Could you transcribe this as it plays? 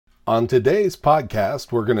On today's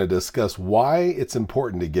podcast, we're going to discuss why it's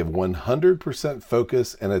important to give 100%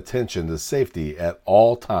 focus and attention to safety at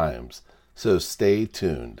all times. So stay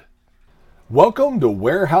tuned. Welcome to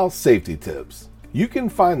Warehouse Safety Tips. You can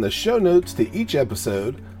find the show notes to each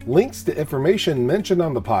episode, links to information mentioned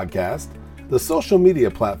on the podcast, the social media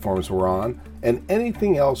platforms we're on, and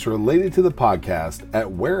anything else related to the podcast at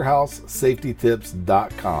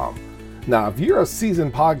warehousesafetytips.com. Now, if you're a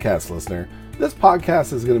seasoned podcast listener, this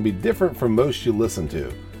podcast is going to be different from most you listen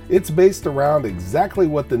to. It's based around exactly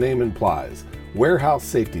what the name implies, warehouse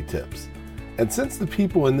safety tips. And since the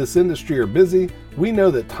people in this industry are busy, we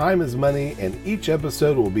know that time is money and each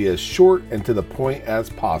episode will be as short and to the point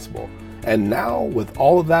as possible. And now, with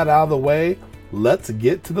all of that out of the way, let's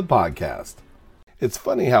get to the podcast. It's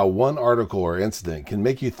funny how one article or incident can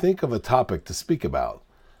make you think of a topic to speak about.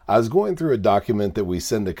 I was going through a document that we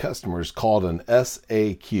send to customers called an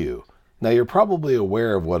SAQ. Now, you're probably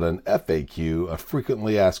aware of what an FAQ, a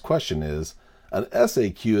frequently asked question, is. An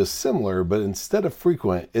SAQ is similar, but instead of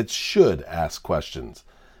frequent, it's should ask questions.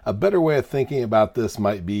 A better way of thinking about this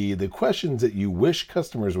might be the questions that you wish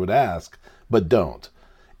customers would ask, but don't.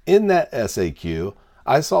 In that SAQ,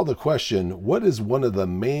 I saw the question, what is one of the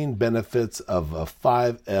main benefits of a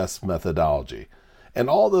 5S methodology? And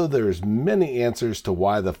although there's many answers to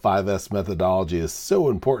why the 5S methodology is so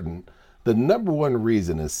important, the number one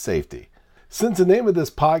reason is safety. Since the name of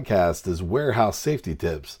this podcast is Warehouse Safety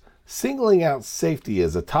Tips, singling out safety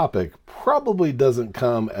as a topic probably doesn't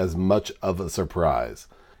come as much of a surprise.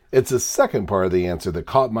 It's the second part of the answer that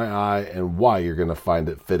caught my eye and why you're going to find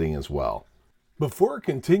it fitting as well. Before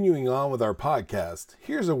continuing on with our podcast,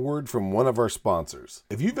 here's a word from one of our sponsors.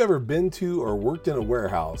 If you've ever been to or worked in a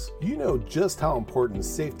warehouse, you know just how important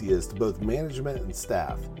safety is to both management and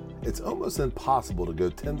staff. It's almost impossible to go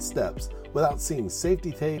 10 steps without seeing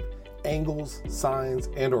safety tape, angles, signs,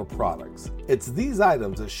 and or products. It's these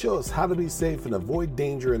items that show us how to be safe and avoid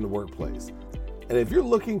danger in the workplace. And if you're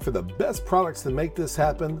looking for the best products to make this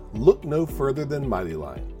happen, look no further than Mighty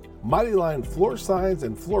Line. Mighty Line floor signs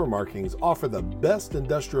and floor markings offer the best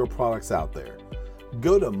industrial products out there.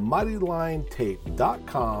 Go to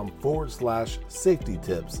mightylinetape.com/safety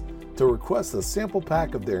tips to request a sample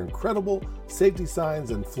pack of their incredible safety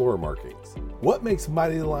signs and floor markings. What makes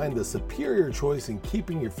Mighty Line the superior choice in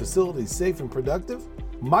keeping your facility safe and productive?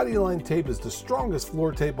 Mighty Line tape is the strongest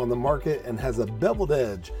floor tape on the market and has a beveled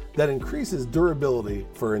edge that increases durability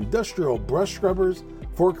for industrial brush scrubbers,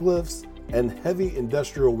 forklifts, and heavy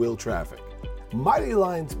industrial wheel traffic. Mighty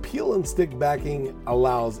Line's peel and stick backing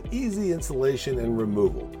allows easy installation and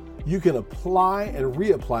removal. You can apply and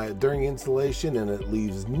reapply it during installation and it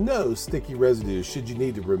leaves no sticky residue should you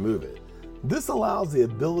need to remove it. This allows the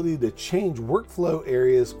ability to change workflow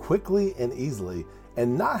areas quickly and easily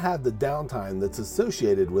and not have the downtime that's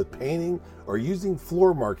associated with painting or using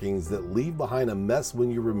floor markings that leave behind a mess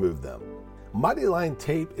when you remove them. Mighty Line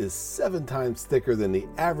tape is 7 times thicker than the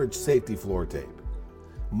average safety floor tape.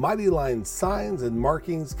 Mighty Line signs and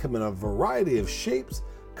markings come in a variety of shapes,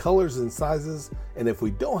 colors, and sizes, and if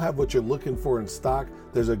we don't have what you're looking for in stock,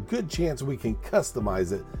 there's a good chance we can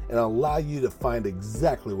customize it and allow you to find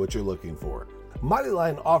exactly what you're looking for. Mighty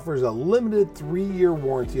Line offers a limited 3-year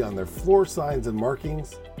warranty on their floor signs and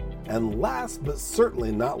markings. And last but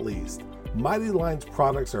certainly not least, Mighty Line's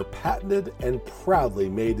products are patented and proudly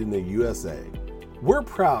made in the USA. We're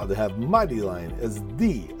proud to have Mighty Line as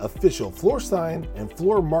the official floor sign and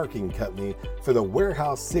floor marking company for the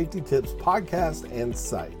Warehouse Safety Tips podcast and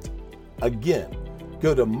site. Again,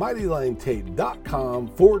 go to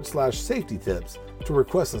mightylinetape.com/safety tips to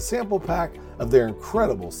request a sample pack of their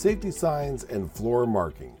incredible safety signs and floor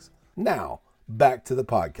markings. Now, back to the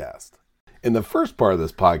podcast. In the first part of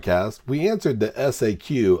this podcast, we answered the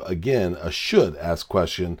SAQ, again, a should ask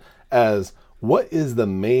question, as what is the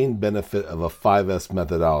main benefit of a 5S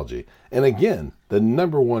methodology? And again, the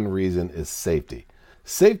number one reason is safety.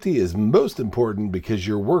 Safety is most important because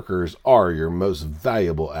your workers are your most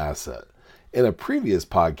valuable asset. In a previous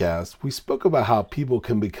podcast, we spoke about how people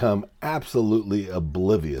can become absolutely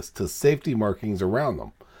oblivious to safety markings around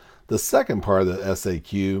them. The second part of the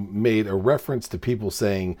SAQ made a reference to people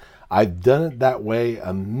saying, I've done it that way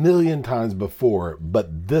 1,000,000 times before,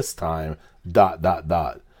 but this time, ...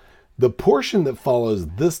 The portion that follows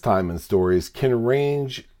this time in stories can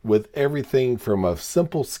range with everything from a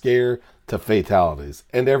simple scare to fatalities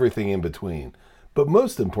and everything in between. But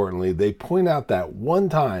most importantly, they point out that one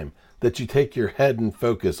time that you take your head and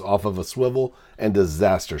focus off of a swivel and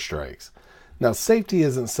disaster strikes. Now, safety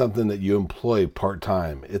isn't something that you employ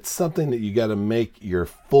part-time. It's something that you got to make your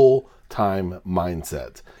full-time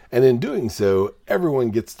mindset. And in doing so,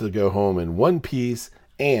 everyone gets to go home in one piece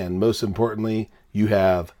and most importantly, you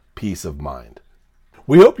have peace of mind.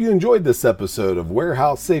 We hope you enjoyed this episode of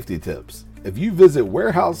Warehouse Safety Tips. If you visit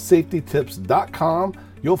warehousesafetytips.com,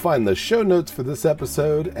 you'll find the show notes for this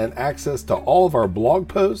episode and access to all of our blog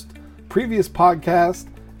posts, previous podcasts,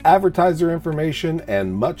 advertiser information,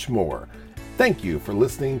 and much more. Thank you for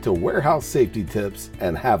listening to Warehouse Safety Tips,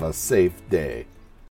 and have a safe day.